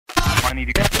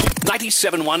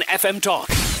97.1 FM Talk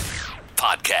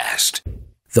Podcast.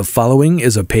 The following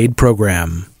is a paid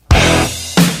program.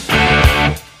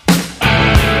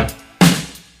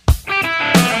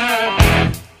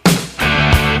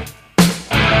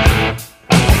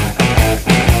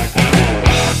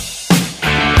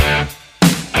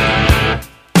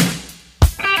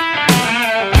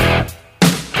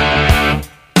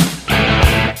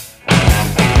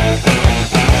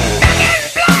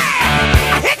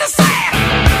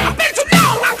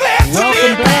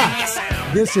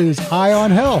 This is High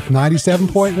on Health,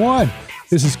 97.1.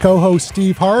 This is co-host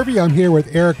Steve Harvey. I'm here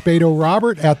with Eric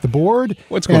Beto-Robert at the board.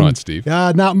 What's going on, Steve?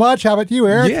 Not much. How about you,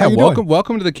 Eric? Yeah,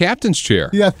 welcome to the captain's chair.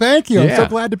 Yeah, thank you. I'm so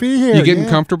glad to be here. You getting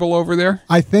comfortable over there?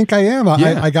 I think I am.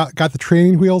 I got the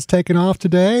training wheels taken off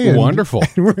today. And, wonderful.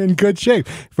 And we're in good shape.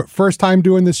 First time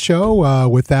doing this show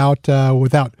without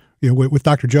with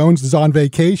Dr. Jones is on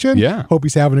vacation. Yeah. Hope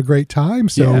he's having a great time.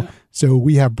 So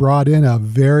we have brought in a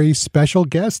very special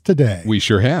guest today. We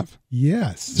sure have.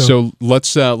 Yes. So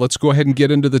let's go ahead and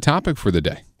get into the topic for the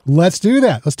day. Let's do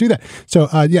that. So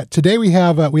today we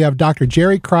have Dr.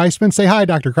 Jerry Kreisman. Say hi,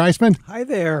 Dr. Kreisman. Hi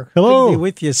there. Hello. Good to be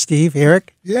with you, Steve.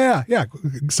 Eric. Yeah.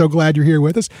 So glad you're here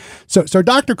with us. So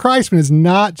Dr. Kreisman is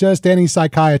not just any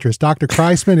psychiatrist. Dr.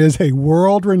 Kreisman is a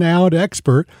world-renowned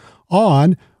expert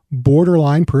on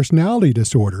borderline personality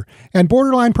disorder. And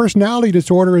borderline personality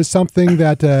disorder is something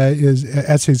that is,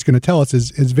 as he's going to tell us,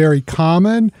 is very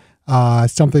common.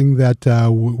 Something that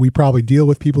we probably deal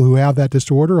with people who have that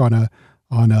disorder on a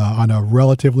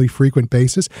relatively frequent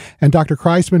basis. And Dr.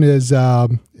 Kreisman is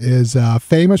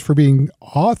famous for being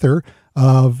author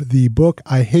of the book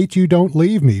 "I Hate You, Don't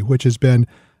Leave Me," which has been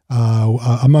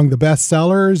among the best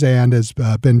sellers and has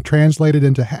been translated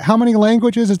into how many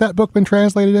languages has that book been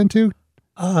translated into?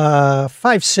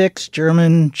 5, 6,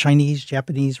 German, Chinese,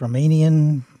 Japanese,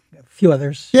 Romanian, a few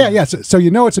others. Yeah. So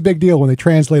it's a big deal when they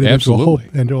translate it into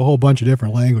a whole bunch of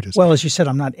different languages. Well, as you said,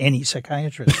 I'm not any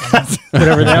psychiatrist,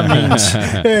 whatever that means.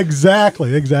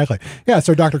 Exactly. Yeah.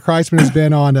 So Dr. Kreisman has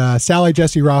been on Sally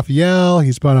Jesse Raphael.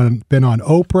 He's been on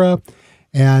Oprah,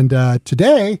 and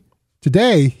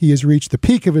Today, he has reached the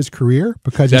peak of his career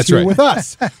because he's here with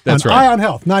us. That's on right. Eye on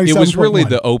Health, 97.1. It was really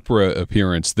the Oprah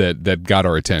appearance that got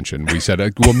our attention. We said,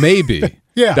 well, maybe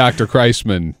Dr.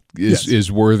 Kreisman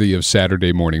is worthy of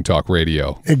Saturday morning talk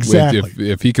radio. Exactly.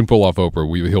 If he can pull off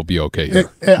Oprah, he'll be okay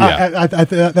here.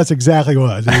 That's exactly what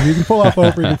it was. I mean, you can pull off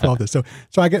Oprah, you can pull off this. So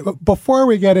before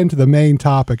we get into the main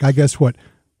topic, I guess what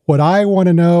I want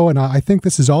to know, and I think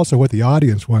this is also what the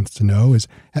audience wants to know, is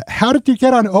how did you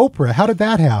get on Oprah? How did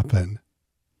that happen?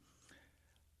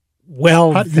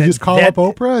 Well, did you just call up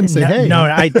Oprah and say, "Hey"? No.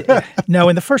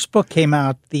 When the first book came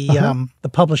out, the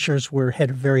publishers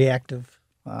had a very active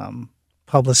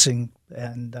publishing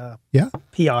and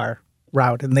PR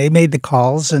route, and they made the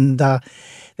calls. And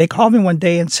they called me one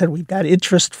day and said, "We've got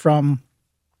interest from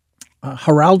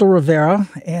Geraldo Rivera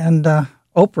and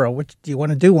Oprah. Do you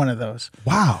want to do one of those?"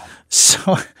 Wow. So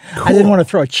cool. I didn't want to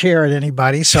throw a chair at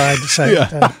anybody, so I decided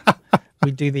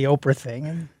we'd do the Oprah thing,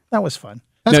 and that was fun.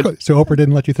 That's good. So Oprah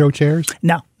didn't let you throw chairs?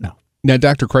 No. Now,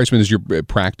 Dr. Kreisman, is your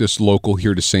practice local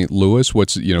here to St. Louis?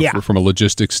 What's from a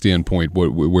logistics standpoint,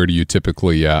 where do you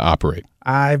typically operate?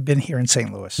 I've been here in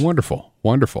St. Louis. Wonderful.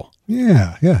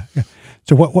 Yeah.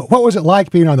 So what was it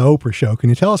like being on the Oprah show? Can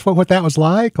you tell us what that was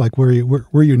like? Like, were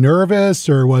you nervous,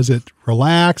 or was it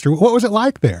relaxed, or what was it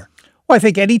like there? Well, I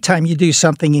think anytime you do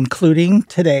something, including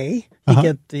today, you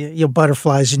get the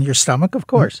butterflies in your stomach, of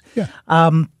course. Yeah.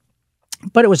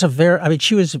 But it was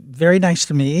she was very nice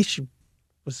to me. She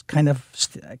was kind of,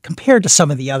 compared to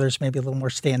some of the others, maybe a little more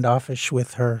standoffish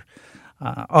with her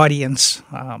audience.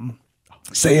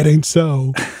 Say it ain't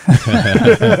so.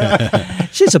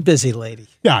 She's a busy lady.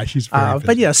 Yeah, she's very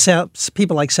busy. But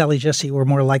people like Sally Jesse were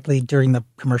more likely during the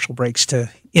commercial breaks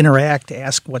to interact,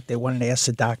 ask what they wanted to ask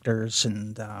the doctors,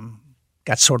 and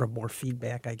got sort of more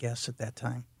feedback, I guess, at that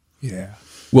time. Yeah.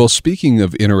 Well, speaking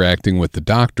of interacting with the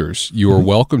doctors, you are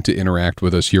welcome to interact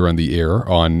with us here on the air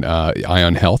on Eye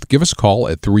on Health. Give us a call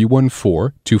at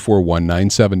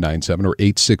 314-241-9797 or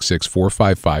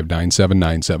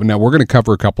 866-455-9797. Now, we're going to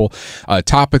cover a couple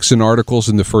topics and articles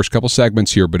in the first couple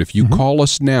segments here, but if you call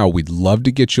us now, we'd love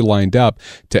to get you lined up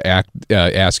to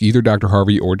ask either Dr.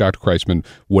 Harvey or Dr. Kreisman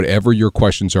whatever your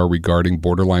questions are regarding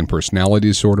borderline personality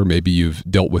disorder. Maybe you've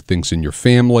dealt with things in your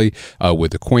family,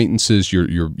 with acquaintances,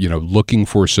 you're looking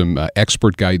for some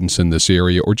expert guidance in this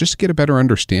area, or just to get a better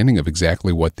understanding of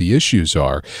exactly what the issues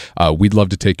are. We'd love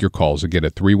to take your calls again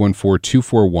at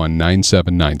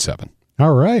 314-241-9797.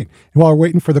 All right. While we're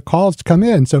waiting for the calls to come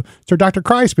in, so Dr.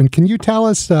 Kreisman, can you tell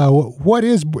us what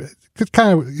is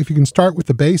kind of, if you can start with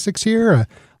the basics here,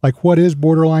 like what is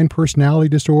borderline personality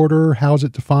disorder? How's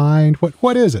it defined?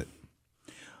 What is it?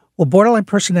 Well, borderline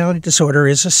personality disorder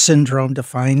is a syndrome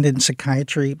defined in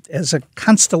psychiatry as a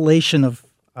constellation of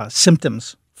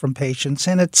symptoms from patients,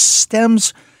 and it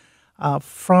stems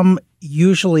from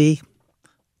usually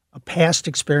a past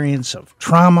experience of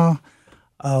trauma,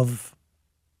 of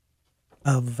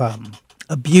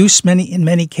abuse, in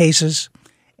many cases,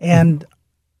 and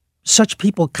such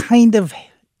people kind of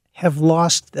have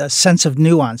lost a sense of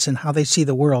nuance in how they see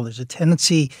the world. There's a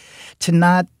tendency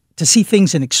to see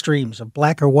things in extremes of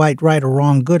black or white, right or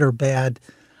wrong, good or bad.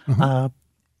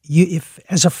 If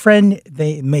as a friend,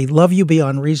 they may love you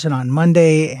beyond reason on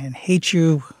Monday and hate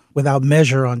you without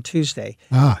measure on Tuesday.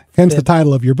 Hence the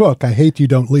title of your book, I Hate You,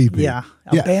 Don't Leave Me. Yeah.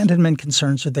 Abandonment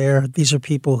concerns are there. These are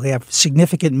people who have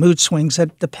significant mood swings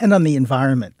that depend on the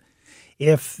environment.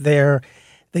 If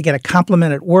they get a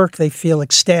compliment at work, they feel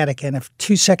ecstatic. And if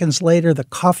 2 seconds later the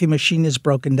coffee machine is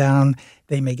broken down,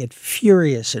 they may get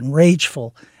furious and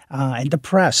rageful and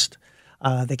depressed.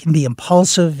 They can be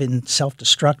impulsive in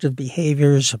self-destructive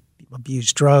behaviors,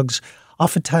 abuse drugs.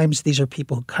 Oftentimes, these are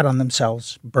people who cut on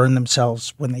themselves, burn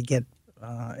themselves when they get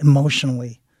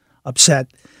emotionally upset.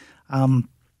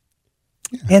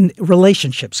 And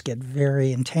relationships get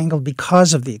very entangled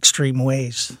because of the extreme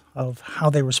ways of how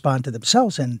they respond to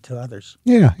themselves and to others.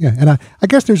 Yeah. And I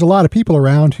guess there's a lot of people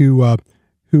around who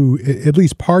at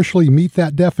least partially meet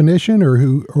that definition or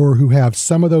who have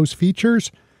some of those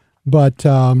features, but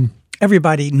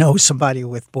everybody knows somebody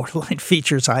with borderline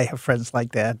features. I have friends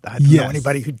like that. I don't know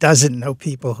anybody who doesn't know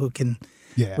people who can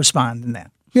respond in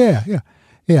that. Yeah.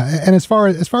 And as far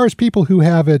as people who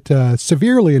have it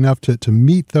severely enough to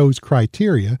meet those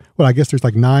criteria, well, I guess there's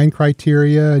like 9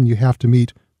 criteria, and you have to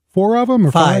meet 4 of them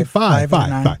or five. Five.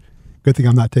 Good thing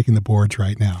I'm not taking the boards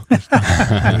right now.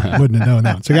 I wouldn't have known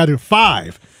that. So you got to do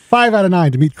 5 out of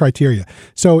 9 to meet criteria.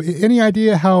 So any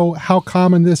idea how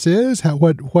common this is?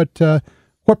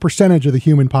 What percentage of the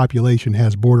human population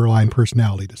has borderline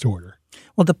personality disorder?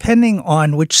 Well, depending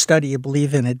on which study you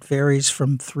believe in, it varies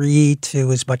from 3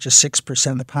 to as much as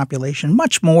 6% of the population,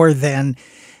 much more than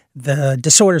the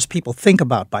disorders people think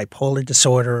about, bipolar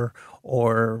disorder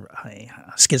or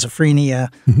schizophrenia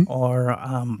or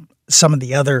some of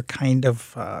the other kind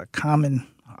of common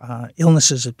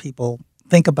illnesses that people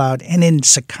think about. And in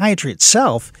psychiatry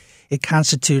itself, it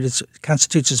constitutes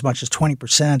as much as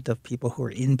 20% of people who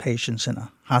are inpatients in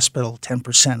a hospital,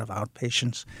 10% of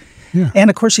outpatients. Yeah. And,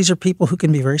 of course, these are people who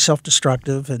can be very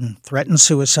self-destructive and threaten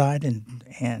suicide and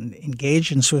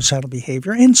engage in suicidal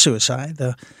behavior and suicide.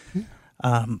 The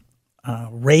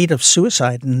rate of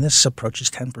suicide in this approaches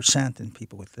 10% in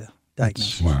people with the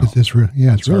diagnosis. Wow. It's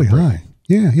really high.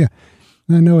 Yeah.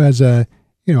 And I know I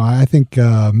think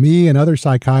me and other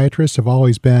psychiatrists have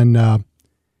always been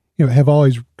have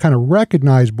always kind of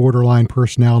recognized borderline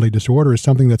personality disorder as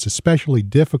something that's especially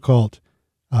difficult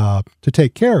to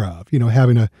take care of.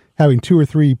 Having 2 or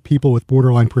 3 people with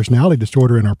borderline personality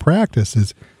disorder in our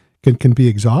practice can be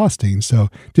exhausting. So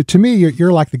to me,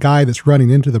 you're like the guy that's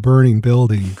running into the burning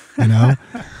building,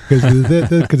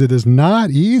 because it is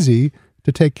not easy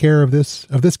to take care of this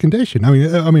condition.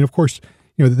 I mean, of course,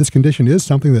 this condition is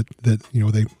something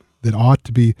that ought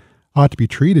to be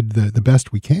treated the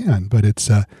best we can, but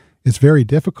it's very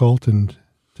difficult and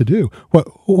to do.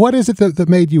 What is it that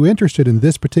made you interested in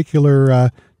this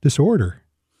particular disorder?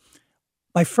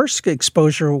 My first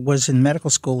exposure was in medical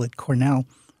school at Cornell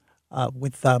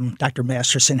with Dr.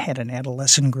 Masterson, had an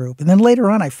adolescent group. And then later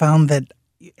on I found that,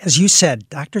 as you said,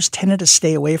 doctors tended to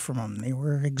stay away from them. They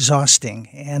were exhausting.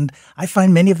 And I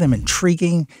find many of them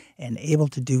intriguing and able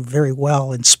to do very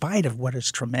well in spite of what is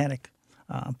traumatic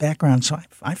background. So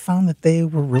I found that they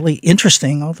were really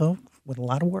interesting, although with a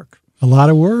lot of work. A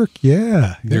lot of work,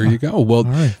 yeah. There you go. Well,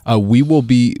 right. We will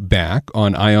be back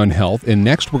on Eye on Health, and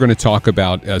next we're going to talk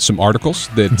about some articles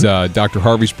that Dr.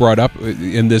 Harvey's brought up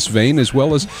in this vein, as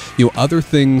well as other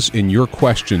things in your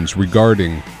questions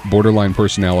regarding borderline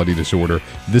personality disorder.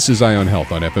 This is Eye on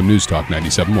Health on FM News Talk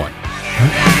 97.1.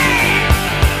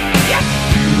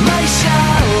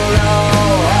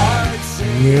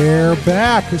 We're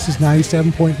back. This is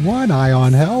 97.1 Eye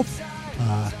on Health.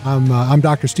 I'm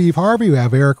Dr. Steve Harvey. We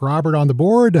have Eric Robert on the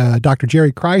board. Dr.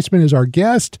 Jerry Kreisman is our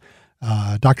guest.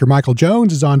 Dr. Michael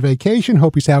Jones is on vacation.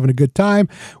 Hope he's having a good time.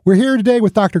 We're here today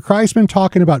with Dr. Kreisman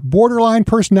talking about borderline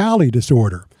personality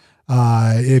disorder.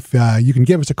 If you can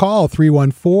give us a call,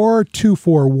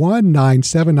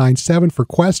 314-241-9797 for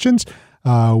questions.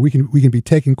 We can be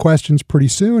taking questions pretty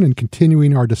soon and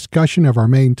continuing our discussion of our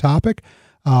main topic.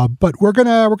 But we're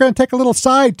gonna take a little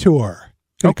side tour.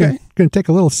 Okay. Going to take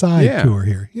a little side tour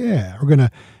here. Yeah, we're going to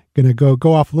going to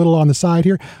go off a little on the side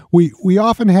here. We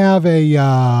often have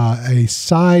a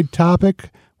side topic,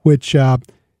 which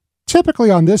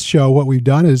typically on this show, what we've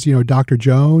done is, Dr.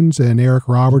 Jones and Eric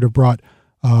Robert have brought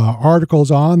articles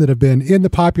on that have been in the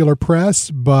popular press,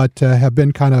 but have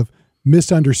been kind of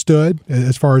misunderstood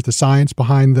as far as the science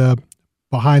behind the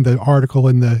article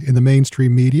in the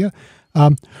mainstream media.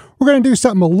 We're going to do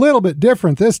something a little bit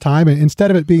different this time.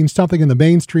 Instead of it being something in the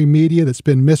mainstream media that's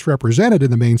been misrepresented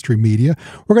in the mainstream media,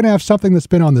 we're going to have something that's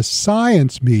been on the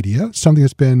science media, something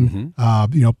that's been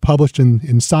published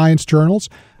in science journals.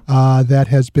 That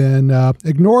has been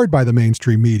ignored by the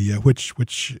mainstream media, which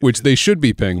they should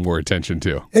be paying more attention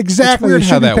to. Exactly. It's weird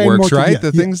how that works, right?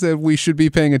 The things that we should be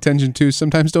paying attention to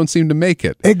sometimes don't seem to make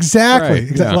it. Exactly.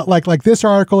 Right. Yeah. Like this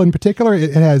article in particular,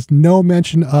 it has no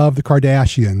mention of the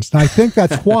Kardashians, and I think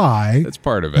that's why. That's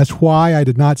part of it. That's why I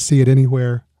did not see it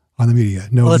anywhere on the media.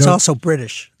 It's also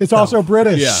British. It's also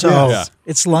British. Yeah. So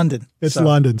it's London. It's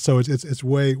London. So it's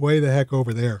way the heck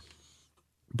over there.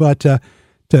 But.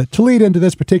 To lead into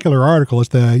this particular article is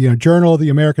the Journal of the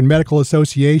American Medical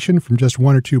Association from just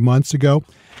 1 or 2 months ago,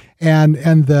 and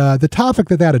the topic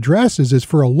that addresses is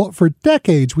for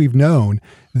decades we've known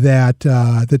that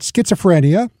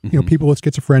schizophrenia, people with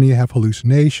schizophrenia have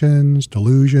hallucinations,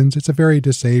 delusions. It's a very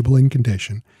disabling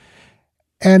condition,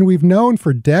 and we've known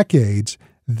for decades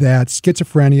that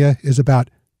schizophrenia is about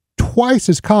twice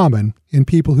as common in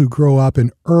people who grow up in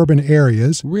urban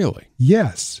areas. Really?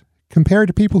 Yes. Compared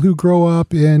to people who grow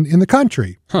up in the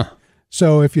country. Huh.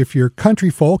 So if you're country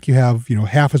folk, you have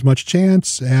half as much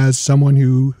chance as someone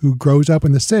who grows up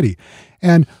in the city.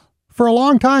 And for a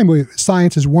long time,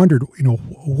 science has wondered,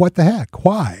 what the heck?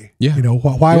 Why? Yeah.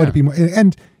 Why would it be more?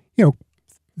 And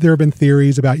there have been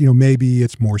theories about, maybe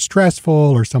it's more stressful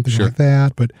or something like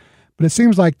that. But it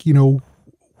seems like,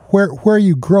 where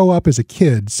you grow up as a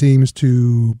kid seems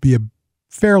to be a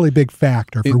fairly big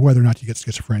factor for whether or not you get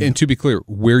schizophrenia. And to be clear,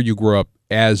 where you grow up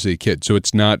as a kid. So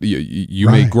it's not, you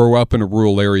may grow up in a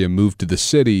rural area, move to the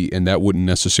city, and that wouldn't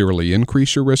necessarily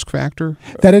increase your risk factor?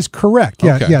 That is correct.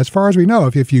 Yeah, okay. Yeah. As far as we know,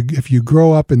 if you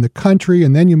grow up in the country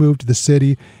and then you move to the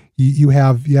city, you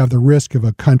have the risk of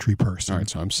a country person. All right,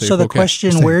 so I'm safe. So the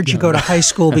question, where'd you go to high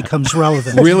school, becomes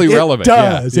relevant. Really relevant.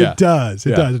 It does.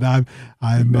 And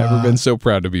I'm never been so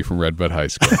proud to be from Red Bud High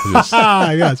School.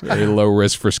 Yes. Very low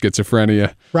risk for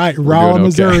schizophrenia. Right, Rolla,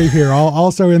 Missouri here,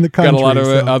 also in the country. Got a lot of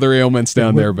other ailments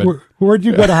down there, but where'd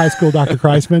you go to high school, Dr.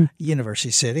 Kreisman?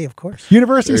 University City, of course.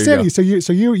 University City.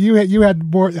 So you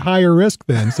had more higher risk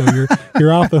then. So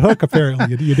you're off the hook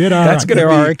apparently. You did all right.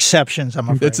 There are exceptions, I'm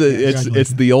afraid.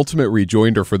 It's the ultimate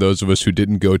rejoinder for those of us who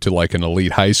didn't go to like an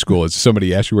elite high school. It's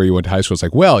somebody asks you where you went to high school. It's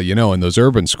like, well, in those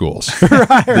urban schools,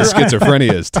 the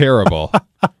schizophrenia is terrible.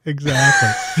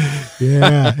 Exactly.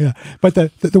 Yeah. But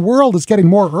the world is getting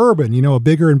more urban. A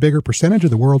bigger and bigger percentage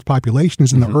of the world's population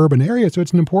is in the urban area. So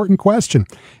it's an important question.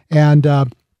 And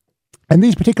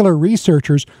these particular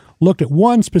researchers looked at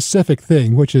one specific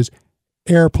thing, which is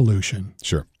air pollution.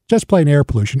 Sure. Just plain air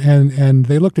pollution. And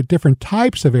they looked at different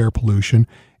types of air pollution.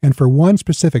 And for one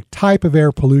specific type of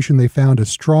air pollution, they found a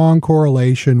strong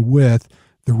correlation with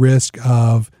the risk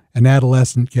of an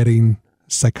adolescent getting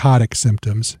psychotic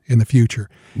symptoms in the future.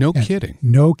 No kidding.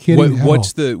 No kidding.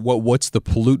 What's the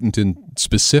pollutant in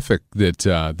specific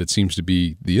that seems to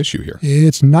be the issue here?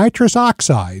 It's nitrous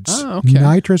oxides. Oh, okay.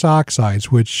 Nitrous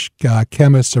oxides, which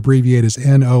chemists abbreviate as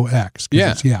NOx.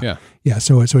 Yeah.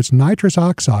 So it's nitrous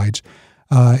oxides,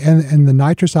 and the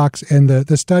nitrous and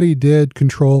the study did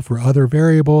control for other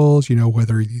variables.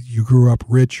 Whether you grew up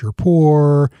rich or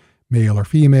poor, male or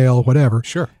female, whatever.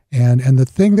 Sure. And the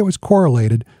thing that was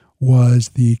correlated was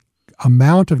the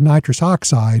amount of nitrous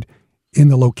oxide in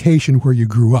the location where you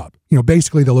grew up.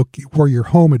 Basically where your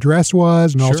home address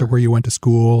was, and also where you went to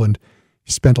school and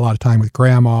you spent a lot of time with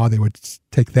grandma. They would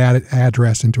take that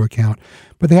address into account.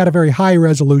 But they had a very high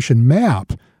resolution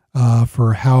map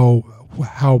for how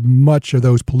much of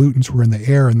those pollutants were in the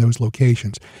air in those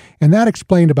locations. And that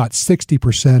explained about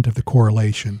 60% of the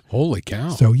correlation. Holy cow.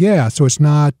 So it's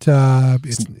not,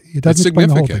 it doesn't explain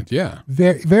the whole thing. Yeah.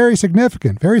 Very, very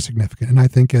significant, very significant. And I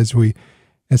think as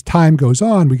time goes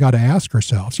on, we got to ask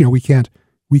ourselves, we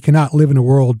cannot live in a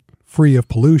world free of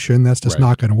pollution. That's just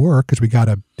not going to work because we got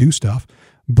to do stuff.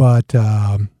 But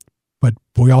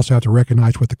But we also have to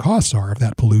recognize what the costs are of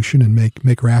that pollution and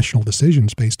make rational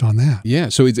decisions based on that. Yeah.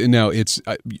 So it's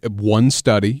one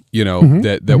study,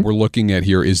 that we're looking at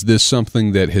here. Is this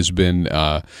something that has been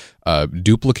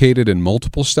duplicated in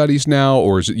multiple studies now,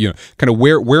 or is it kind of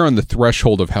where on the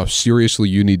threshold of how seriously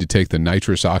you need to take the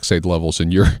nitrous oxide levels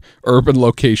in your urban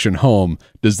location home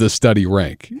does this study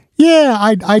rank? Yeah,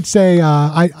 I'd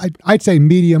say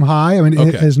medium high. I mean,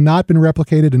 It has not been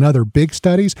replicated in other big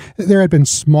studies. There had been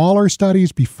smaller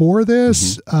studies before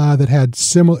this that had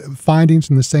similar findings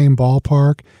in the same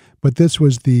ballpark, but this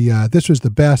was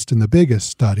the best and the biggest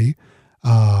study.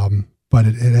 But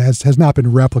it has not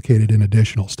been replicated in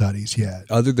additional studies yet.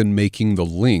 Other than making the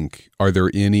link, are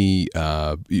there any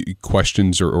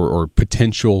questions or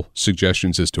potential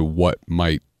suggestions as to what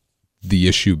might the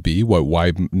issue be?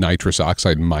 Why nitrous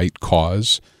oxide might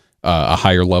cause a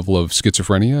higher level of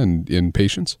schizophrenia in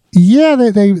patients? Yeah,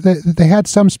 they had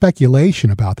some speculation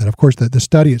about that. Of course, the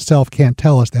study itself can't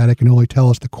tell us that; it can only tell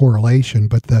us the correlation.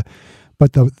 But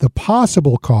the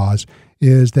possible cause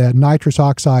is that nitrous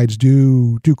oxides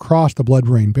do cross the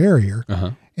blood-brain barrier,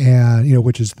 and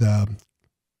which is the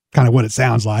kind of what it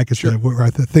sounds like. It's where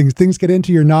the things get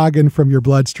into your noggin from your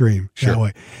bloodstream that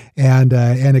way, and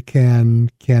it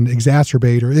can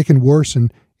exacerbate or it can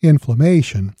worsen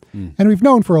inflammation. And we've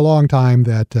known for a long time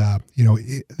that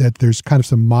that there's kind of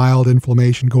some mild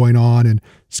inflammation going on in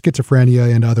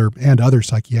schizophrenia and other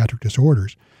psychiatric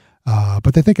disorders.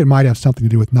 But they think it might have something to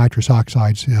do with nitrous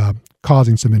oxides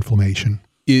causing some inflammation.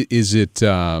 Is it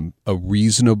a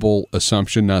reasonable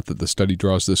assumption, not that the study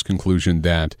draws this conclusion,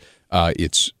 that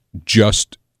it's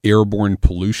just airborne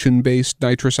pollution-based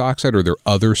nitrous oxide, or are there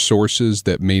other sources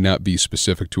that may not be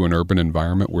specific to an urban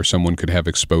environment where someone could have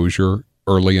exposure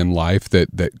early in life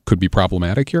that could be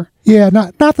problematic here? Yeah,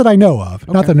 not that I know of.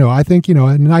 Okay. Not that I know. I think,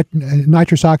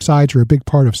 nitrous oxides are a big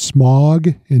part of smog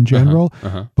in general,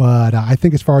 but I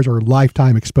think as far as our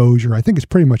lifetime exposure, I think it's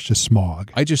pretty much just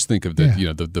smog. I just think of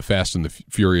the Fast and the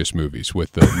Furious movies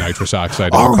with the nitrous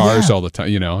oxide in the cars all the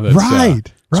time. That's,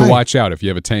 right. So watch out if you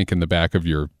have a tank in the back of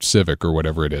your Civic or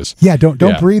whatever it is. Yeah,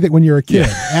 don't breathe it when you're a kid.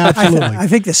 Yeah. Absolutely. I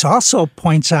think this also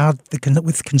points out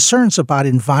with concerns about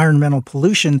environmental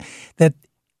pollution that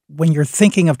when you're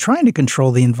thinking of trying to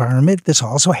control the environment, this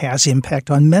also has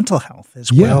impact on mental health as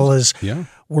well as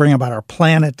worrying about our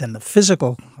planet and the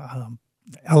physical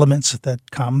elements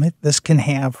that come. This can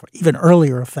have even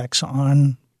earlier effects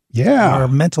on our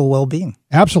mental well-being.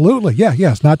 Absolutely. Yeah.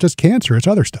 It's not just cancer. It's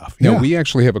other stuff. Now, we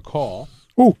actually have a call.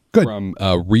 Oh, good. From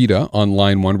Rita on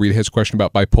line 1. Rita has a question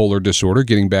about bipolar disorder.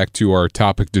 Getting back to our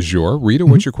topic du jour. Rita,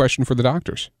 what's your question for the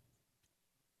doctors?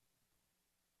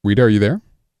 Rita, are you there?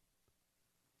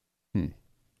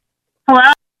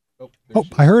 Hello? Oh,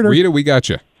 I heard her. Rita, we got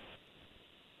you.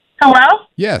 Hello?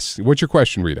 Yes. What's your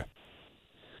question, Rita?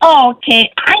 Oh,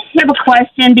 okay. I have a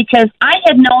question because I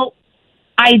had no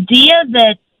idea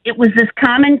that it was this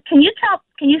common. Can you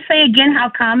say again how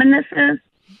common this is?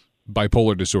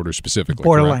 Bipolar disorder specifically.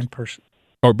 Borderline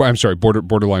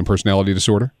borderline personality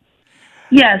disorder?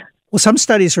 Yes. Well, some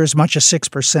studies are as much as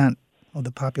 6% of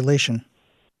the population.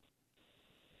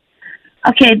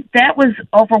 Okay, that was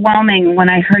overwhelming when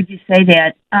I heard you say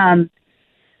that. I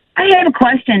have a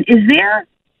question. Is there,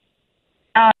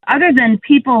 other than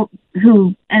people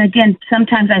who, and again,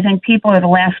 sometimes I think people are the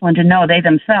last one to know, they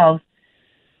themselves,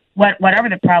 whatever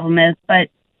the problem is, but,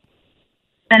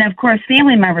 and of course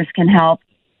family members can help,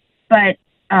 but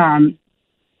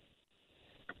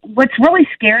what's really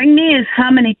scaring me is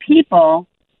how many people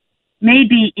may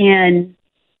be in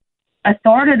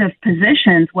authoritative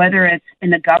positions, whether it's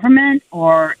in the government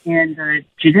or in the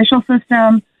judicial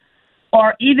system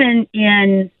or even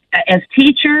as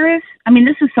teachers. I mean,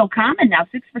 this is so common now.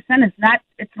 6% is not,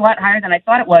 it's a lot higher than I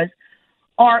thought it was.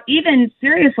 Or even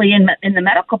seriously in the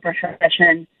medical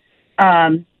profession,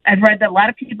 I've read that a lot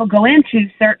of people go into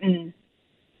certain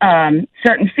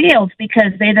fields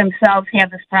because they themselves have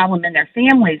this problem in their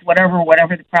families, whatever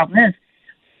the problem is.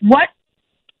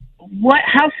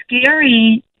 How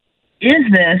scary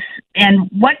is this, and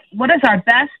what is our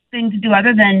best thing to do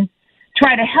other than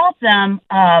try to help them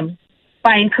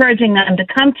by encouraging them to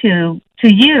come to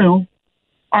you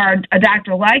or a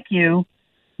doctor like you?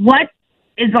 What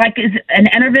is an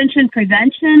intervention,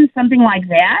 prevention, something like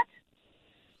that?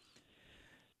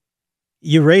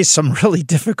 You raised some really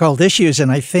difficult issues,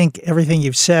 and I think everything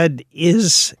you've said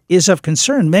is of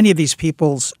concern. Many of these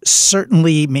people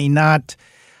certainly may not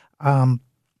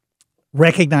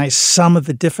recognize some of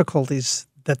the difficulties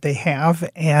that they have,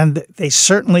 and they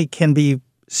certainly can be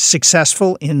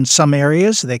successful in some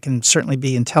areas. They can certainly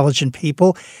be intelligent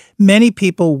people. Many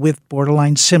people with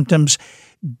borderline symptoms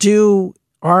do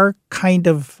are kind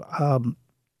of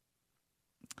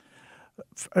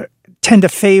tend to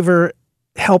favor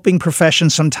helping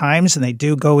professions sometimes, and they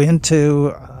do go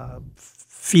into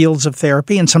fields of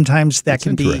therapy, and sometimes that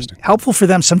can be helpful for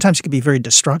them. Sometimes it can be very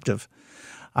destructive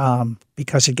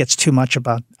because it gets too much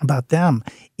about them.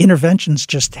 Interventions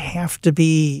just have to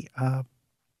be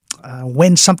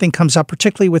when something comes up,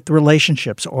 particularly with the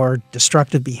relationships or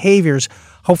destructive behaviors,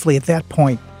 hopefully at that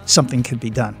point something could be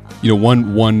done.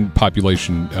 One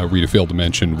population Rita failed to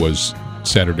mention was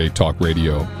Saturday talk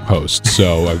radio host.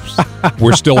 So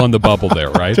we're still on the bubble there,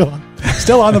 right?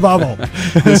 Still on the bubble.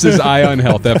 This is Eye on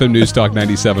Health, FM News Talk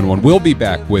 97.1. We'll be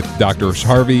back with Drs.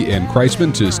 Harvey and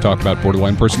Kreisman to talk about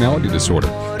borderline personality disorder.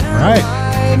 All right.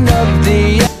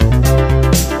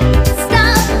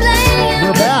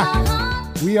 We're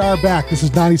back. We are back. This is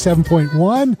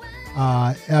 97.1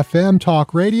 FM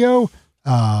Talk Radio,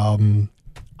 Eye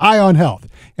on Health.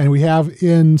 And we have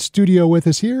in studio with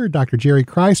us here Dr. Jerry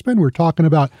Kreisman. We're talking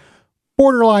about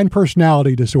borderline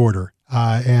personality disorder.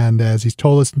 And as he's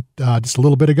told us just a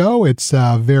little bit ago, it's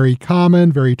very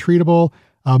common, very treatable.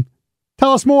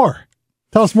 Tell us more.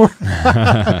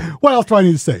 What else do I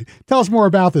need to say? Tell us more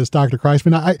about this, Dr.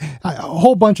 Kreisman. I a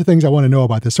whole bunch of things I want to know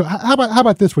about this. So how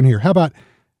about this one here?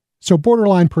 So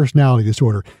borderline personality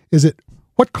disorder,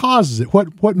 what causes it?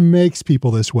 What makes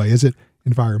people this way? Is it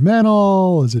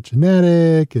environmental? Is it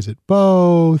genetic? Is it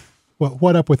both?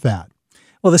 What up with that?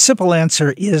 Well, the simple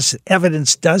answer is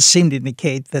evidence does seem to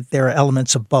indicate that there are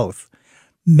elements of both.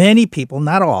 Many people,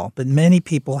 not all, but many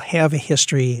people have a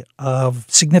history of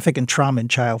significant trauma in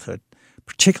childhood.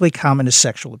 Particularly common is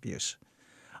sexual abuse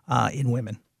in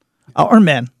women or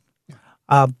men.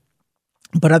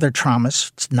 But other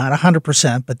traumas, it's not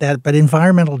 100%, but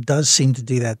environmental does seem to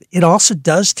do that. It also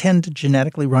does tend to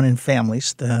genetically run in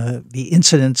families. The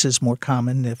incidence is more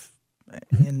common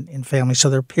in families, so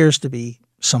there appears to be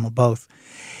some of both.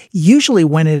 Usually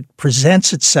when it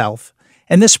presents itself,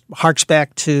 and this harks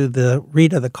back to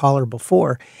the caller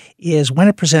before, is when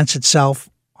it presents itself,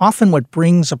 often what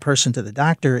brings a person to the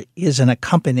doctor is an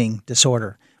accompanying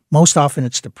disorder. Most often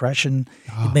it's depression,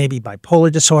 it may be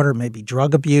bipolar disorder, it may be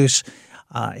drug abuse,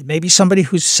 it may be somebody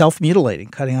who's self-mutilating,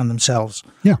 cutting on themselves,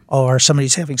 or somebody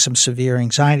who's having some severe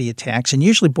anxiety attacks. And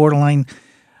usually borderline,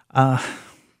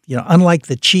 unlike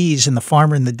the cheese in The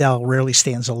Farmer in the Dell, rarely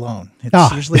stands alone.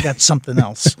 It's usually got something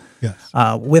else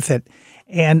with it.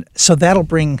 And so that'll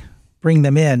bring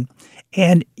them in.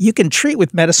 And you can treat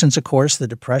with medicines, of course, the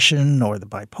depression or the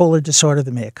bipolar disorder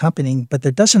that may accompany, but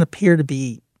there doesn't appear to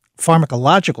be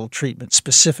pharmacological treatment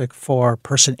specific for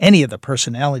any of the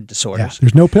personality disorders.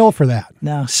 There's no pill for that.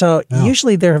 No. So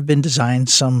usually there have been designed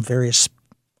some various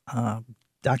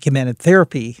documented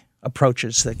therapy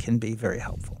approaches that can be very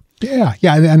helpful. Yeah.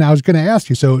 And I was going to ask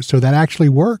you, so that actually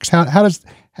works? How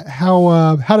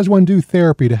does one do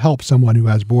therapy to help someone who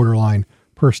has borderline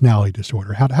personality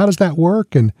disorder? How does that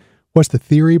work, and what's the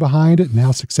theory behind it, and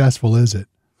how successful is it?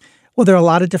 Well, there are a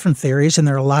lot of different theories, and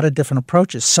there are a lot of different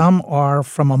approaches. Some are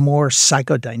from a more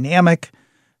psychodynamic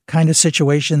kind of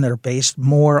situation that are based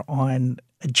more on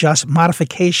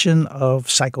modification of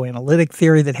psychoanalytic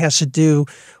theory that has to do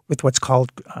with what's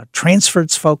called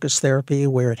transference-focused therapy,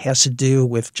 where it has to do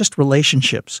with just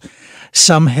relationships.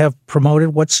 Some have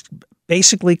promoted what's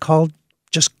basically called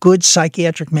just good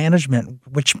psychiatric management,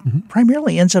 which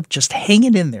primarily ends up just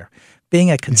hanging in there, being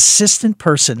a consistent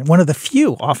person, one of the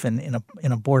few often in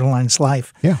a borderline's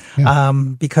life,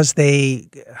 because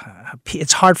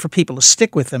it's hard for people to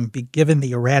stick with them given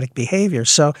the erratic behavior.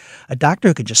 So a doctor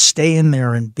who could just stay in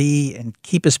there and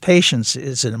keep his patients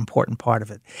is an important part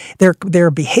of it. There are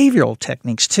behavioral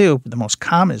techniques too. The most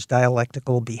common is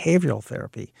dialectical behavioral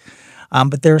therapy.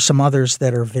 But there are some others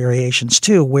that are variations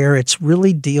too, where it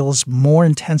really deals more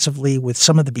intensively with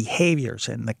some of the behaviors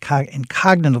and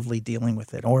cognitively dealing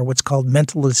with it, or what's called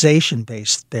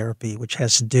mentalization-based therapy, which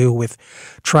has to do with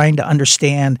trying to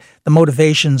understand the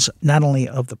motivations not only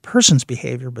of the person's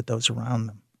behavior but those around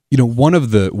them. One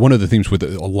of the themes with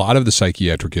a lot of the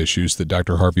psychiatric issues that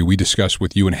Dr. Harvey we discuss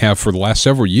with you and have for the last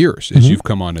several years as you've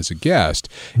come on as a guest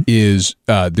is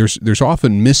there's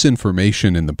often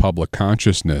misinformation in the public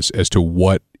consciousness as to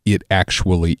what it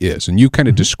actually is. And you kind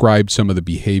of described some of the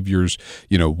behaviors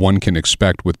one can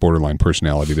expect with borderline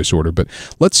personality disorder. But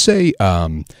let's say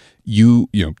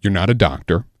you're not a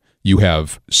doctor. You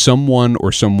have someone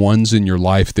or someones in your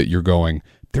life that you're going,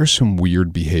 there's some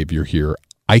weird behavior here.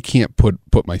 I can't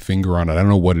put my finger on it. I don't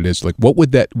know what it is. Like, what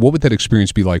would that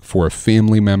experience be like for a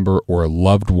family member or a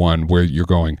loved one where you're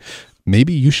going,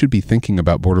 maybe you should be thinking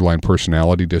about borderline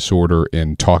personality disorder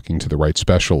and talking to the right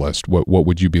specialist? What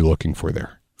would you be looking for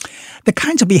there? The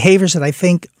kinds of behaviors that I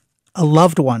think a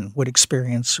loved one would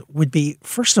experience would be,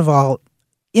 first of all,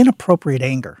 inappropriate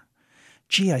anger.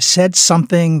 Gee, I said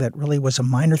something that really was a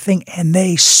minor thing, and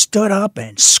they stood up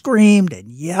and screamed and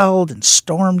yelled and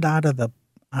stormed out of the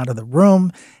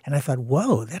room. And I thought,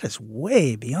 whoa, that is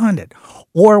way beyond it.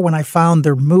 Or when I found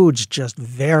their moods just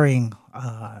varying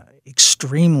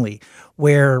extremely,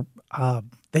 where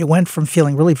they went from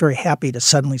feeling really very happy to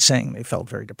suddenly saying they felt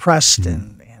very depressed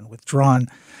and withdrawn.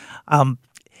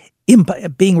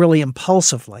 Being really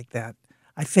impulsive like that,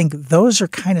 I think those are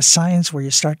kind of signs where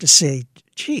you start to say,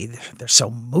 gee, they're so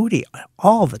moody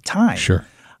all the time. Sure.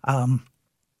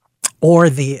 Or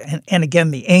and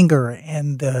again, the anger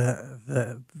and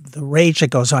the rage that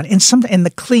goes on. And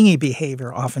the clingy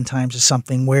behavior oftentimes is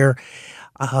something where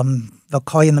they'll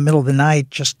call you in the middle of the night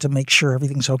just to make sure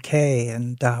everything's okay,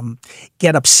 and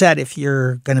get upset if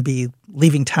you're going to be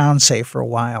leaving town, say, for a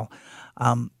while.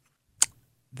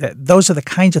 Those are the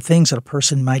kinds of things that a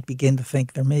person might begin to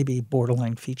think there may be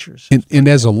borderline features. And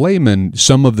as a layman,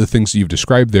 some of the things that you've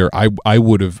described there, I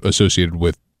would have associated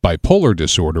with bipolar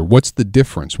disorder. What's the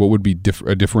difference? What would be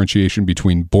a differentiation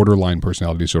between borderline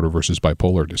personality disorder versus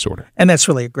bipolar disorder? And that's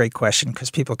really a great question,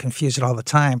 because people confuse it all the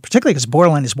time, particularly because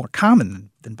borderline is more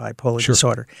common than bipolar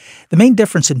disorder. The main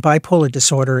difference in bipolar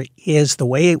disorder is the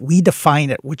way we define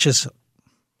it, which is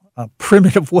a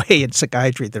primitive way in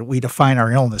psychiatry that we define our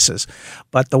illnesses.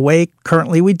 But the way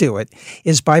currently we do it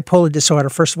is bipolar disorder,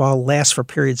 first of all, lasts for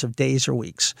periods of days or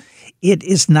weeks. It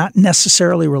is not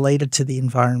necessarily related to the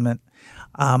environment.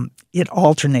 It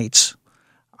alternates,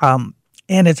 and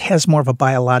it has more of a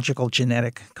biological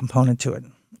genetic component to it.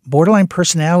 Borderline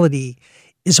personality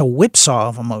is a whipsaw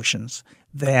of emotions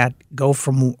that go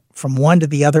from one to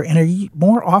the other and are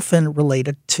more often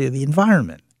related to the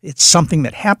environment. It's something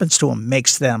that happens to them,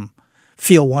 makes them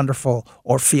feel wonderful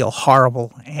or feel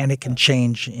horrible, and it can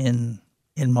change in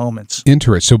moments.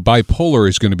 Interesting. So bipolar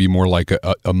is going to be more like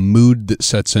a mood that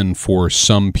sets in for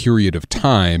some period of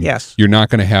time. Yes. You're not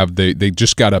going to have, they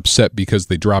just got upset because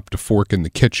they dropped a fork in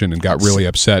the kitchen and got really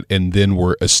upset, and then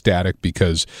were ecstatic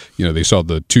because, they saw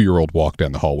the 2-year-old walk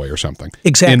down the hallway or something.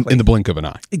 Exactly. In the blink of an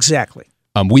eye. Exactly.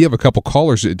 We have a couple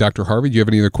callers. Dr. Harvey, do you have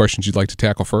any other questions you'd like to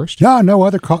tackle first? Yeah, no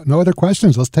other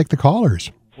questions. Let's take the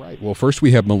callers. Right. Well, first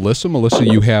we have Melissa. Melissa,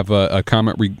 you have a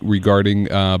comment regarding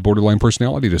borderline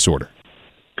personality disorder.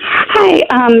 Hi.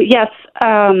 Yes.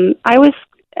 I was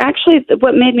actually,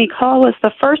 what made me call was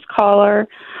the first caller.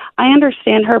 I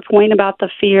understand her point about the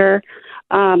fear.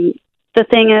 The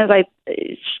thing is,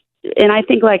 I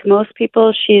think like most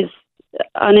people, she's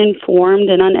uninformed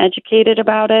and uneducated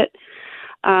about it.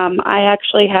 I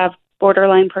actually have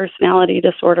borderline personality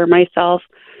disorder myself.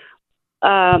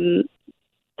 The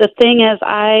thing is,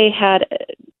 I had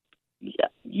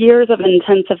years of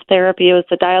intensive therapy. It was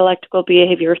the dialectical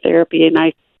behavior therapy, and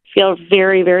I feel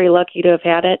very, very lucky to have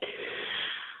had it.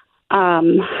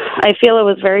 I feel it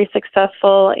was very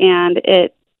successful, and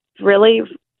it really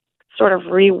sort of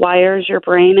rewires your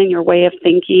brain and your way of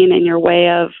thinking and your way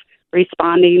of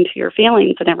responding to your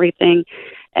feelings and everything.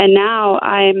 And now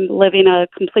I'm living a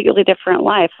completely different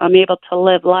life. I'm able to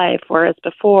live life, whereas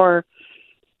before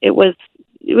it was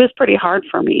pretty hard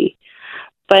for me.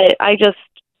 But I just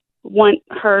want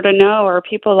her to know, or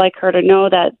people like her to know,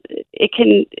 that it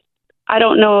can, I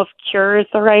don't know if cure is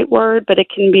the right word, but it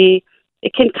can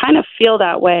kind of feel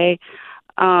that way.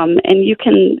 And you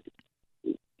can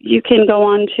go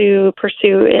on to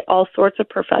pursue all sorts of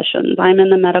professions. I'm in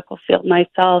the medical field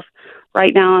myself.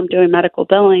 Right now I'm doing medical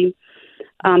billing.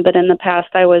 But in the past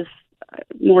I was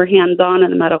more hands-on in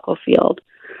the medical field.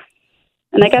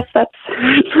 And I guess that's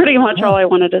pretty much all I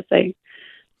wanted to say.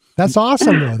 That's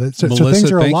awesome, though. So Melissa,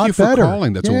 things are a lot better. thank you for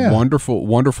calling. That's a wonderful,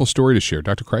 wonderful story to share.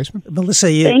 Dr. Kreisman?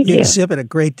 Melissa, you exhibit a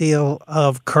great deal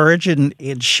of courage in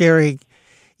sharing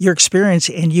your experience,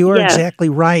 and you are exactly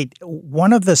right.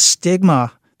 One of the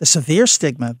severe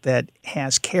stigma that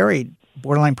has carried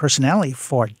borderline personality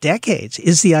for decades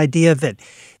is the idea that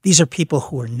these are people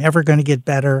who are never going to get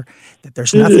better, that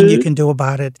there's nothing you can do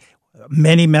about it.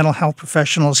 Many mental health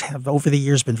professionals have over the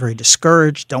years been very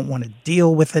discouraged, don't want to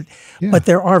deal with it. Yeah. But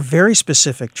there are very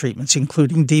specific treatments,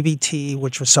 including DBT,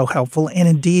 which was so helpful. And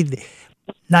indeed,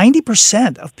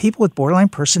 90% of people with borderline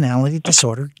personality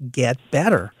disorder get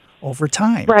better over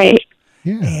time. Right.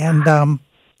 Yeah. And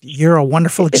you're a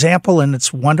wonderful example, and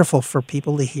it's wonderful for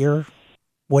people to hear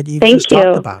what you just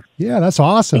talked about. Yeah, that's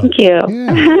awesome. Thank you.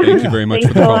 Yeah. Thank you very much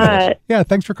for the call. Yeah,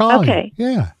 thanks for calling. Okay.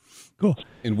 Yeah, cool.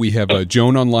 And we have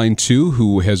Joan on line 2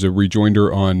 who has a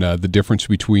rejoinder on the difference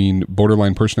between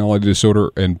borderline personality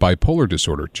disorder and bipolar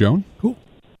disorder. Joan? Cool.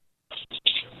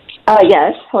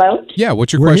 Yes. Hello? Yeah,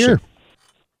 what's your We're question?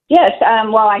 here. Yes.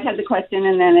 Well, I had the question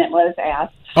and then it was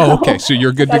asked. Oh, okay. So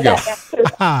you're good to go.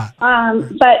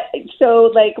 But so,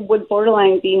 like, would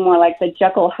borderline be more like the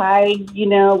Jekyll Hyde? You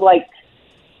know, like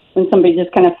when somebody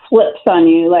just kind of flips on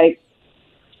you, like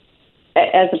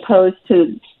as opposed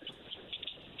to,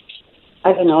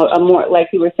 I don't know, a more, like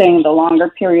you were saying, the longer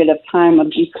period of time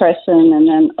of depression and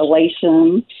then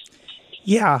elation.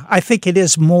 Yeah, I think it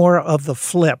is more of the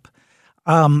flip.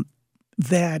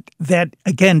 That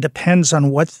again depends on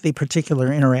what the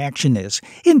particular interaction is.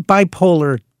 In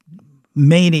bipolar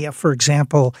mania, for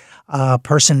example, a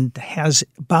person has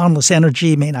boundless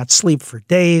energy, may not sleep for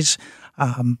days,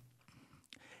 and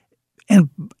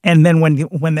then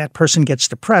when that person gets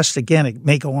depressed, again, it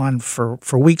may go on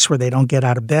for weeks where they don't get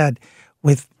out of bed.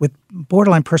 With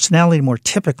borderline personality, more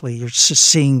typically, you're just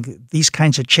seeing these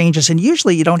kinds of changes, and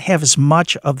usually you don't have as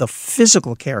much of the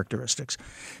physical characteristics.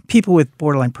 People with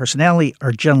borderline personality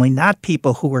are generally not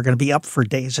people who are going to be up for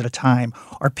days at a time,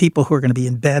 or people who are going to be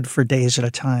in bed for days at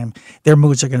a time. Their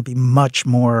moods are going to be much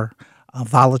more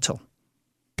volatile.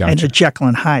 Gotcha. And a Jekyll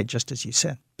and Hyde, just as you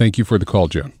said. Thank you for the call,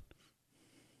 Joan.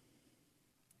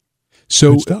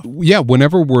 So, yeah,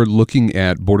 whenever we're looking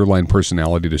at borderline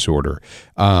personality disorder,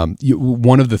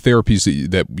 one of the therapies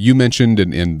that you mentioned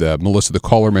and Melissa, the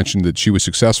caller, mentioned that she was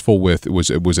successful with was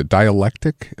it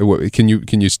dialectic? Can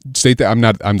you state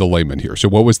that? I'm the layman here. So,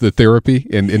 what was the therapy?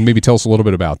 And maybe tell us a little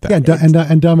bit about that. Yeah,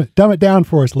 and dumb it down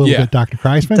for us a little bit, Dr.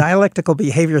 Kreisman. Dialectical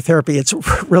behavior therapy. It's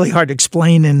really hard to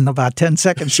explain in about 10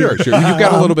 seconds. Sure. You've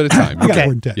got a little bit of time.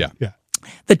 Okay. Yeah.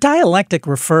 The dialectic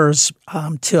refers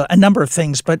to a number of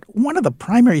things, but one of the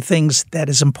primary things that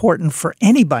is important for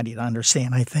anybody to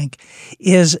understand, I think,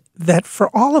 is that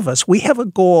for all of us, we have a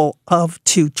goal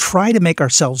to try to make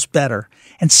ourselves better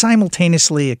and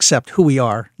simultaneously accept who we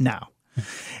are now.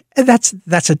 And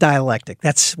that's a dialectic.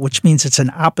 Which means it's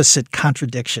an opposite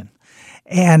contradiction.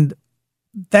 And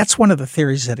that's one of the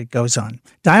theories that it goes on.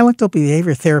 Dialectical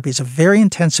behavior therapy is a very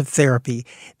intensive therapy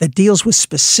that deals with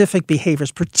specific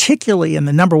behaviors, particularly in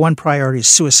the number one priority is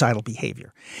suicidal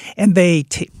behavior. And they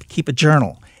keep a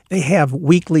journal. They have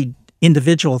weekly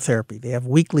individual therapy. They have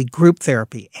weekly group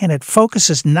therapy. And it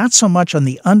focuses not so much on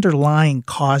the underlying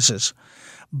causes,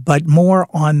 but more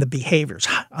on the behaviors.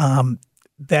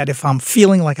 That if I'm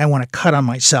feeling like I want to cut on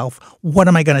myself, what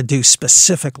am I going to do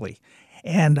specifically?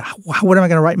 And what am I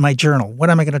going to write in my journal? What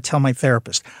am I going to tell my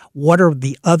therapist? What are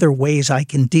the other ways I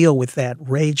can deal with that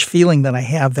rage feeling that I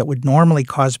have that would normally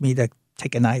cause me to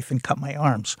take a knife and cut my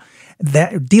arms?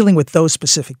 That dealing with those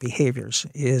specific behaviors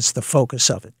is the focus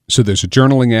of it. So there's a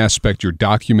journaling aspect. You're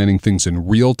documenting things in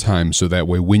real time so that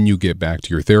way when you get back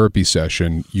to your therapy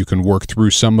session, you can work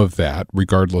through some of that,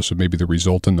 regardless of maybe the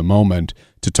result in the moment,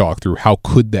 to talk through how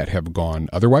could that have gone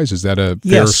otherwise. Is that a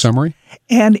fair summary?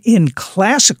 And in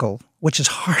classical, which is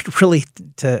hard really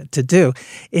to do,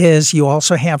 is you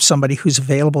also have somebody who's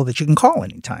available that you can call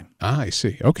anytime. I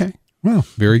see. Okay. Well,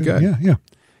 very good. Yeah.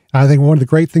 I think one of the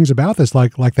great things about this,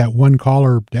 like that one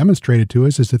caller demonstrated to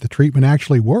us, is that the treatment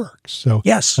actually works. So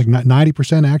yes, like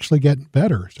 90% actually get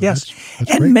better. So yes, that's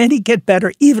and great. Many get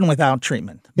better even without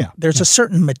treatment. Yeah, there's a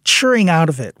certain maturing out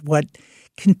of it.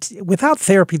 Without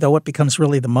therapy, though, what becomes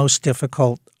really the most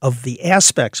difficult of the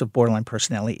aspects of borderline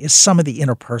personality is some of the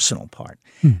interpersonal part.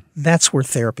 That's where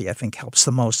therapy, I think, helps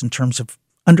the most in terms of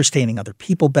understanding other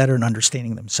people better and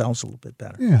understanding themselves a little bit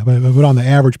better. Yeah, but on the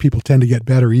average, people tend to get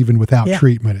better even without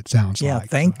treatment, it sounds like. Yeah,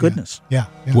 thank goodness. Yeah.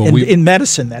 Well, in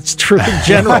medicine, that's true in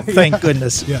general, thank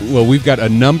goodness. Yeah. Well, we've got a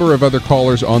number of other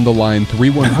callers on the line,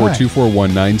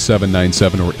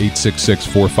 314-241-9797 or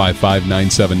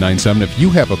 866-455-9797. If you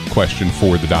have a question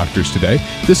for the doctors today,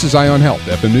 this is Ion Health,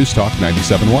 FM News Talk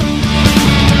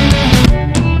 97.1.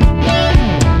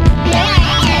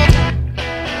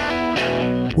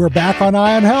 We're back on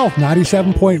Ion Health,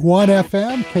 97.1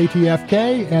 FM,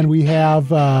 KTFK, and we have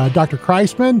Dr.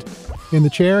 Kreisman in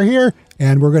the chair here,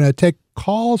 and we're going to take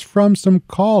calls from some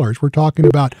callers. We're talking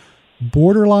about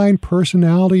borderline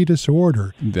personality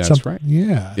disorder. That's right.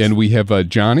 Yeah. And we have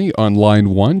Johnny on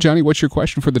line one. Johnny, what's your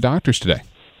question for the doctors today?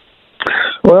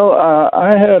 Well,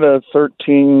 I had a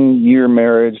 13-year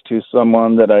marriage to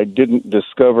someone that I didn't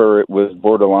discover it was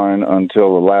borderline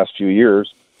until the last few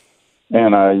years,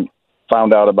 and I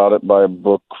found out about it by a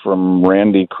book from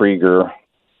Randy Krieger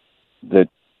that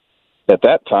at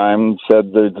that time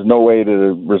said there's no way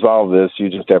to resolve this, you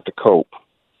just have to cope.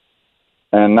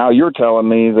 And now you're telling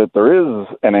me that there is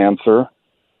an answer.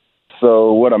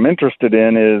 So what I'm interested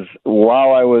in is,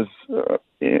 while I was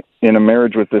in a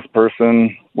marriage with this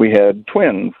person, we had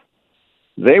twins.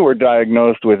 They were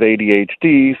diagnosed with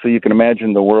ADHD, so you can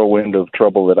imagine the whirlwind of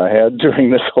trouble that I had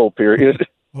during this whole period.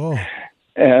 Oh.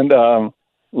 And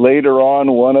later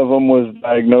on, one of them was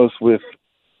diagnosed with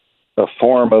a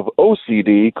form of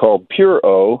OCD called Pure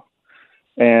O,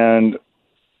 and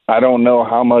I don't know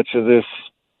how much of this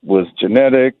was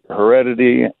genetic,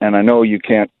 heredity, and I know you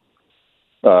can't,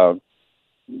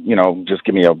 just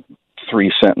give me a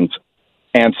 3-sentence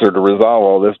answer to resolve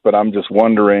all this, but I'm just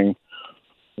wondering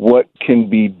what can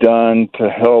be done to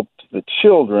help the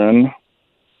children.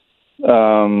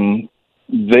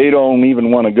 They don't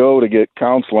even want to go to get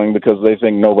counseling because they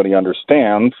think nobody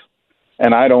understands.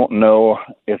 And I don't know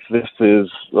if this is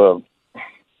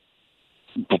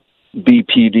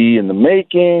BPD in the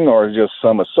making or just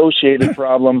some associated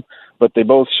problem, but they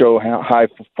both show high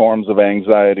forms of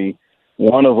anxiety.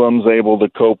 One of them's able to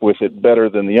cope with it better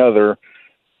than the other,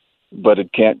 but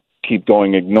it can't keep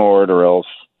going ignored or else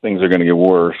things are going to get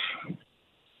worse.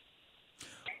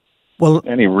 Well,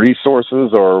 any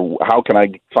resources, or how can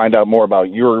I find out more about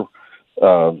your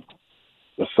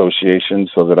association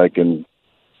so that I can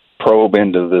probe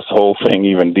into this whole thing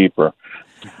even deeper?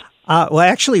 Well,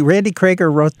 actually, Randy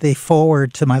Krager wrote the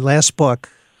foreword to my last book,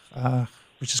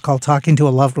 which is called Talking to a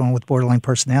Loved One with Borderline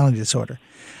Personality Disorder.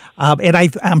 And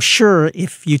I'm sure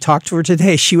if you talked to her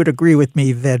today, she would agree with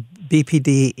me that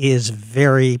BPD is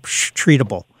very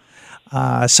treatable.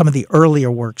 Some of the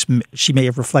earlier works, she may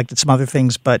have reflected some other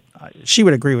things, but she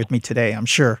would agree with me today, I'm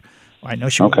sure. I know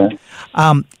she would.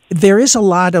 There is a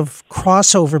lot of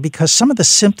crossover because some of the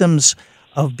symptoms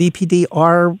of BPD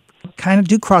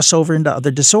do cross over into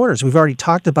other disorders. We've already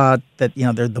talked about that,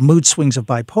 they're the mood swings of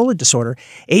bipolar disorder.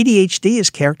 ADHD is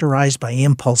characterized by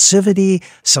impulsivity.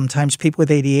 Sometimes people with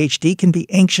ADHD can be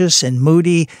anxious and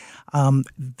moody.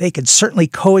 They can certainly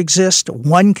coexist.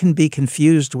 One can be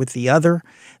confused with the other.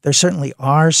 There certainly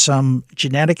are some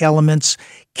genetic elements.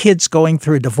 Kids going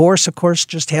through a divorce, of course,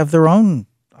 just have their own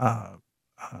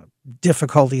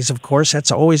difficulties, of course.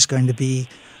 That's always going to be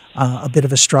a bit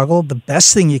of a struggle. The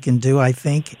best thing you can do, I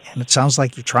think, and it sounds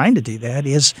like you're trying to do that,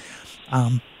 is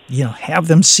have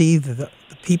them see the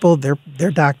people,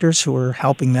 their doctors who are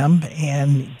helping them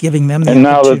and giving them the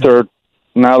opportunity.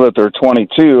 Now that they're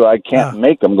 22, I can't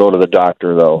make them go to the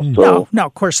doctor, though. So no,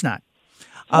 of course not.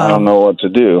 I don't know what to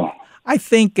do. I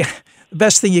think the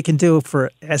best thing you can do,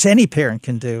 as any parent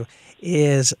can do,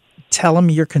 is tell them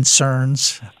your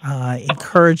concerns,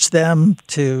 encourage them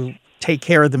to take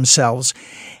care of themselves,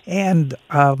 and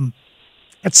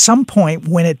at some point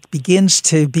when it begins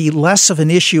to be less of an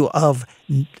issue of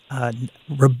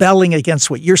rebelling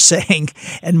against what you're saying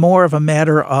and more of a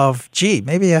matter of,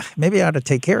 maybe I ought to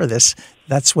take care of this,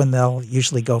 that's when they'll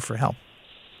usually go for help.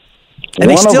 And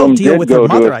they still deal with their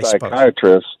mother, I suppose.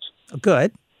 Psychiatrist.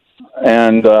 Good.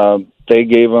 And they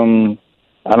gave him,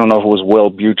 I don't know if it was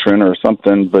Wellbutrin or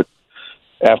something, but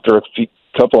after a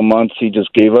couple of months, he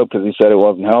just gave up because he said it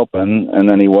wasn't helping, and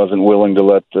then he wasn't willing to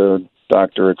let the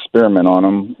doctor experiment on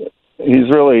him. He's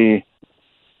really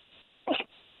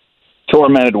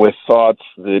tormented with thoughts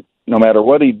that no matter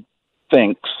what he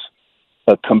thinks,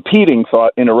 a competing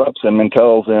thought interrupts him and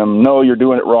tells him, no, you're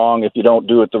doing it wrong. If you don't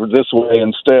do it this way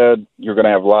instead, you're going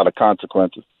to have a lot of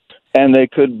consequences. And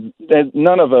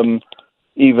none of them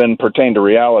even pertain to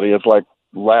reality. It's like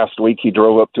last week he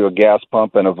drove up to a gas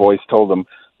pump and a voice told him,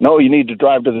 no, you need to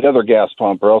drive to the other gas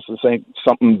pump or else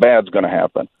something bad's going to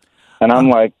happen. And I'm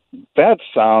like, that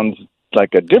sounds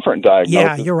like a different diagnosis.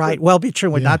 Yeah, you're right.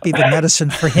 Wellbutrin would not be the medicine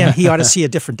for him. He ought to see a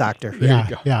different doctor.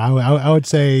 I would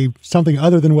say something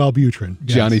other than Wellbutrin.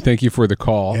 Yes. Johnny, thank you for the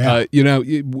call. Yeah.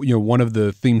 One of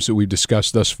the themes that we've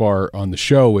discussed thus far on the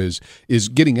show is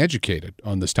getting educated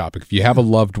on this topic. If you have a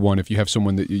loved one, if you have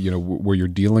someone that where you're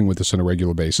dealing with this on a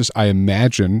regular basis, I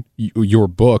imagine your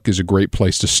book is a great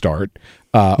place to start.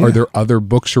 Are there other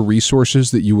books or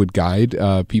resources that you would guide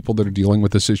people that are dealing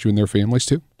with this issue in their families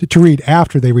to read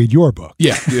after they read your book?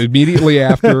 Yeah, immediately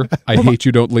after I Hate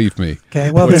You, Don't Leave Me. Okay,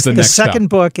 well, the second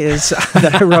book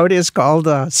that I wrote is called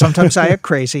Sometimes I Act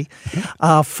Crazy.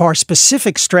 For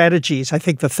specific strategies, I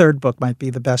think the third book might be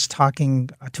the best,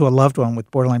 Talking to a Loved One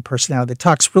with Borderline Personality. It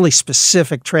talks really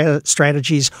specific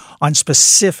strategies on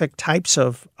specific types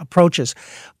of approaches.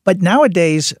 But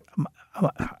nowadays,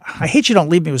 I Hate You, Don't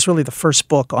Leave Me was really the first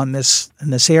book on this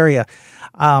in this area.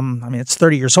 It's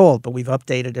 30 years old, but we've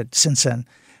updated it since then.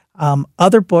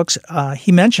 Other books,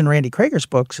 he mentioned Randy Krager's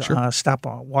books. Sure. Stop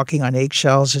Walking on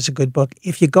Eggshells is a good book.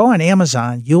 If you go on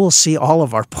Amazon, you will see all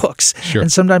of our books. Sure.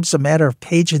 And sometimes it's a matter of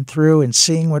paging through and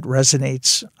seeing what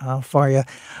resonates for you.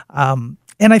 And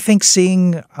I think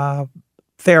seeing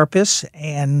therapists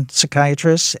and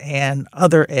psychiatrists and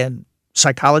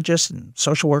psychologists and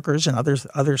social workers and other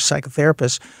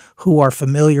psychotherapists who are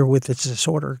familiar with this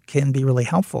disorder can be really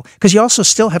helpful. Because you also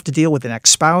still have to deal with an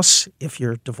ex-spouse if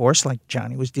you're divorced, like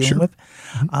Johnny was dealing with,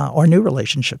 or new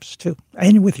relationships too,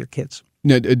 and with your kids.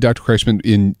 Now, Dr.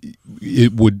 Kreisman,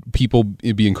 would people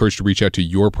be encouraged to reach out to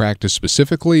your practice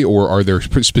specifically, or are there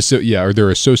are there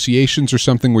associations or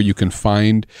something where you can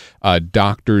find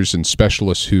doctors and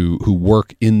specialists who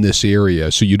work in this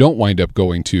area, so you don't wind up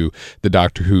going to the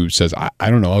doctor who says, I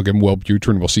don't know, I'll give him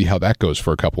Wellbutrin, we'll see how that goes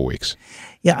for a couple of weeks?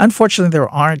 Yeah, unfortunately, there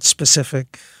aren't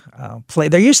specific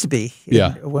there used to be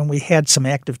when we had some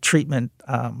active treatment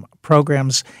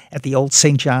programs at the old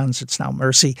St. John's. It's now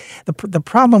Mercy. The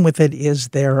problem with it is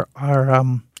there are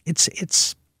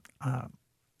it's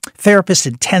therapist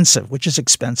intensive, which is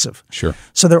expensive. Sure.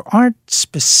 So there aren't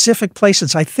specific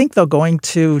places. I think they're going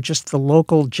to just the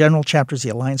local general chapters, the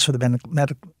Alliance for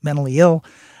the Mentally Ill,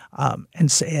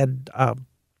 and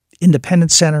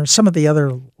Independent Center. Some of the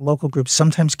other local groups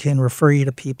sometimes can refer you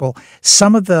to people.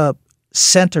 Some of the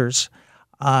centers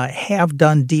have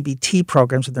done DBT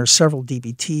programs, and there are several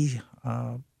DBT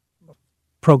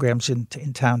programs in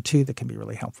town too that can be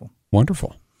really helpful.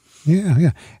 Wonderful.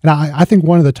 Yeah. And I think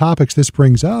one of the topics this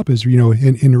brings up is,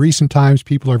 in recent times,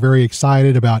 people are very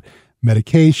excited about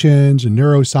medications and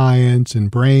neuroscience and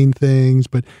brain things,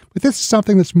 but this is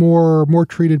something that's more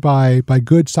treated by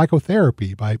good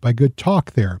psychotherapy, by good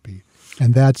talk therapy.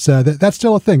 And that's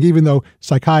still a thing, even though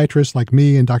psychiatrists like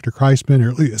me and Dr. Kreisman,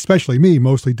 or especially me,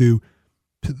 mostly do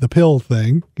the pill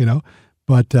thing,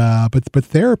 But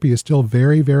therapy is still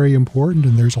very, very important,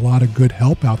 and there's a lot of good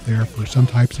help out there for some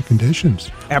types of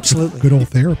conditions. Absolutely. Good old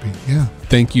therapy, yeah.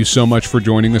 Thank you so much for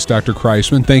joining us, Dr.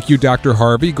 Kreisman. Thank you, Dr.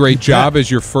 Harvey. Great job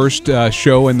as your first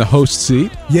show in the host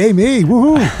seat. Yay me,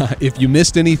 woohoo! If you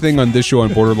missed anything on this show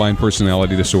on borderline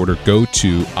personality disorder, go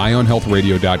to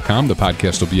ionhealthradio.com. The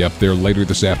podcast will be up there later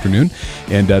this afternoon.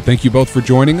 And thank you both for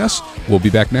joining us. We'll be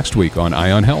back next week on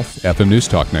Ion Health, FM News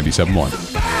Talk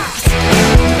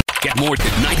 97.1. Get more at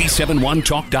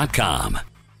 971talk.com.